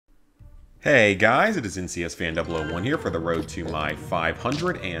Hey guys, it is NCSFan001 here for the road to my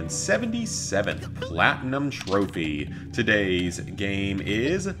 577th Platinum Trophy. Today's game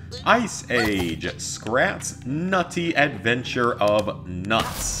is Ice Age, Scrat's Nutty Adventure of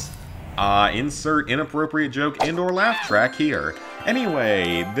Nuts. Insert inappropriate joke and or laugh track here.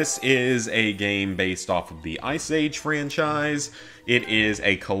 Anyway, this is a game based off of the Ice Age franchise. It is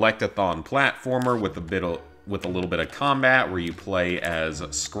a collect-a-thon platformer with a little bit of combat where you play as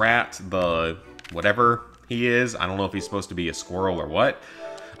Scrat, the whatever he is. I don't know if he's supposed to be a squirrel or what.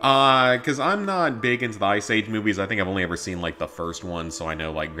 Because I'm not big into the Ice Age movies. I think I've only ever seen like the first one, so I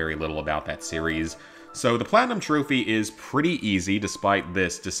know like very little about that series. So the Platinum Trophy is pretty easy despite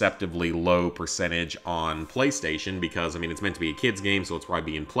this deceptively low percentage on PlayStation because, I mean, it's meant to be a kid's game, so it's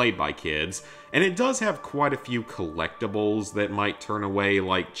probably being played by kids. And it does have quite a few collectibles that might turn away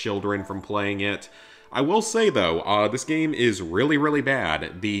like children from playing it. I will say, though, this game is really, really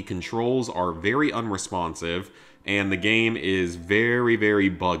bad. The controls are very unresponsive, and the game is very, very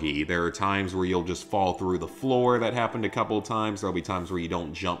buggy. There are times where you'll just fall through the floor. That happened a couple of times. There'll be times where you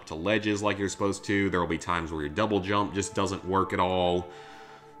don't jump to ledges like you're supposed to. There'll be times where your double jump just doesn't work at all.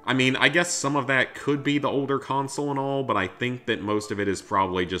 I mean, I guess some of that could be the older console and all, but I think that most of it is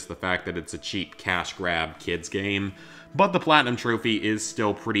probably just the fact that it's a cheap cash grab kids game. But the Platinum Trophy is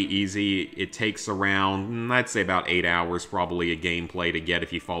still pretty easy. It takes around, I'd say about 8 hours probably a gameplay to get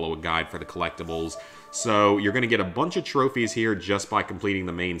if you follow a guide for the collectibles. So you're going to get a bunch of trophies here just by completing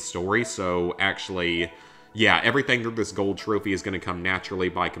the main story. So actually, yeah, everything through this gold trophy is going to come naturally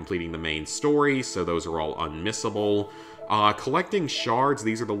by completing the main story. So those are all unmissable. Collecting shards,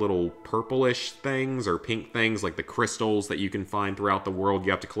 these are the little purplish things or pink things like the crystals that you can find throughout the world.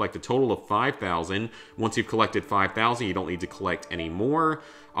 You have to collect a total of 5,000. Once you've collected 5,000, you don't need to collect any more.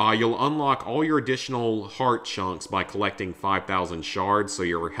 You'll unlock all your additional heart chunks by collecting 5,000 shards, so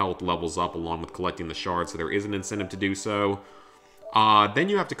your health levels up along with collecting the shards, so there is an incentive to do so. Then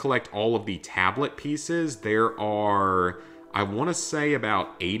you have to collect all of the tablet pieces. There are, I want to say,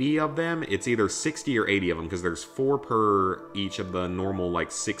 about 80 of them. It's either 60 or 80 of them, because there's 4 per each of the normal, like,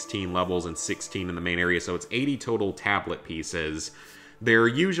 16 levels and 16 in the main area, so it's 80 total tablet pieces. They're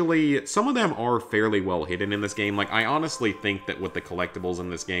usually, some of them are fairly well hidden in this game. Like, I honestly think that with the collectibles in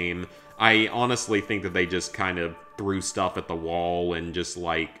this game, I honestly think that they just kind of threw stuff at the wall and just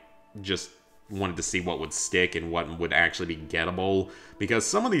wanted to see what would stick and what would actually be gettable, because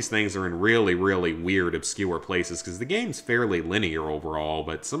some of these things are in really, really weird, obscure places, because the game's fairly linear overall,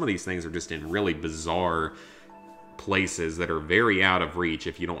 but some of these things are just in really bizarre places that are very out of reach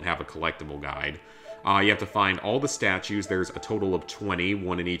if you don't have a collectible guide. You have to find all the statues. There's a total of 20,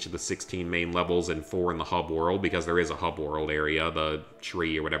 1 in each of the 16 main levels and 4 in the hub world, because there is a hub world area, the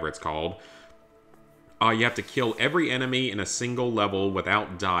tree or whatever it's called. You have to kill every enemy in a single level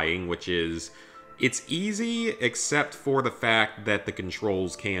without dying, which is... It's easy, except for the fact that the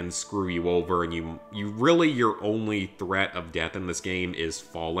controls can screw you over, and your only threat of death in this game is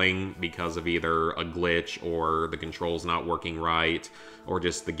falling because of either a glitch or the controls not working right, or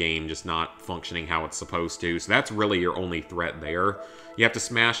just the game just not functioning how it's supposed to. So that's really your only threat there. You have to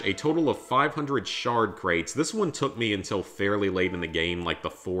smash a total of 500 shard crates. This one took me until fairly late in the game, like the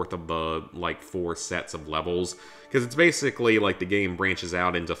 4th of the, 4 sets of levels. Because it's basically, like, the game branches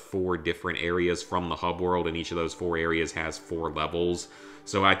out into 4 different areas from the hub world, and each of those 4 areas has 4 levels.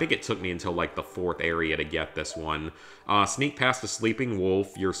 So I think it took me until, like, the 4th area to get this one. Sneak past a sleeping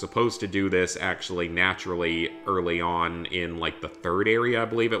wolf. You're supposed to do this, actually, naturally early on in, like, the 3rd area, I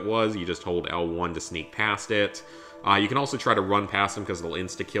believe it was. You just hold L1 to sneak past it. You can also try to run past them because they'll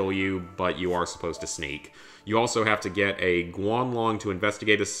insta-kill you, but you are supposed to sneak. You also have to get a Guanlong to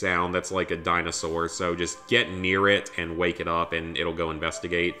investigate a sound that's like a dinosaur, so just get near it and wake it up and it'll go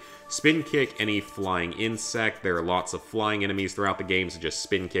investigate. Spin kick any flying insect. There are lots of flying enemies throughout the game, so just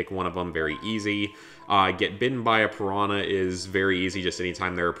spin kick one of them, very easy. Get bitten by a piranha is very easy, just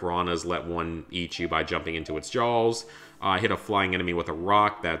anytime there are piranhas, let one eat you by jumping into its jaws. Hit a flying enemy with a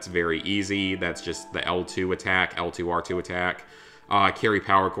rock, that's very easy. That's just the L2 attack, L2 R2 attack. Carry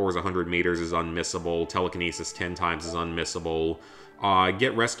power cores 100 meters is unmissable. Telekinesis 10 times is unmissable.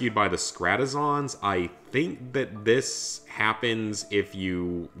 Get rescued by the Scratazons. I think that this happens if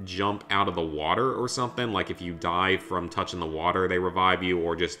you jump out of the water or something. Like if you die from touching the water, they revive you,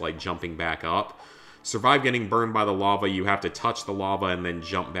 or just like jumping back up. Survive getting burned by the lava. You have to touch the lava and then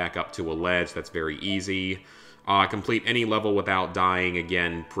jump back up to a ledge. That's very easy. Complete any level without dying.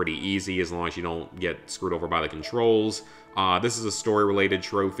 Again, pretty easy as long as you don't get screwed over by the controls. This is a story-related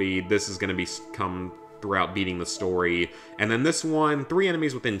trophy. This is going to become throughout beating the story. And then this one, 3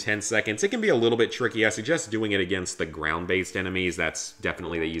 enemies within 10 seconds. It can be a little bit tricky. I suggest doing it against the ground-based enemies. That's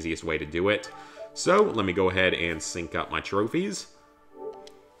definitely the easiest way to do it. So, let me go ahead and sync up my trophies.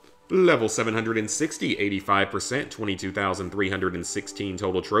 Level 760, 85%, 22,316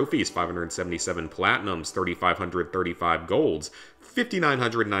 total trophies, 577 platinums, 3,535 golds,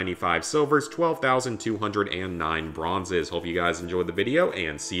 5,995 silvers, 12,209 bronzes. Hope you guys enjoyed the video,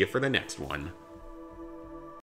 and see you for the next one.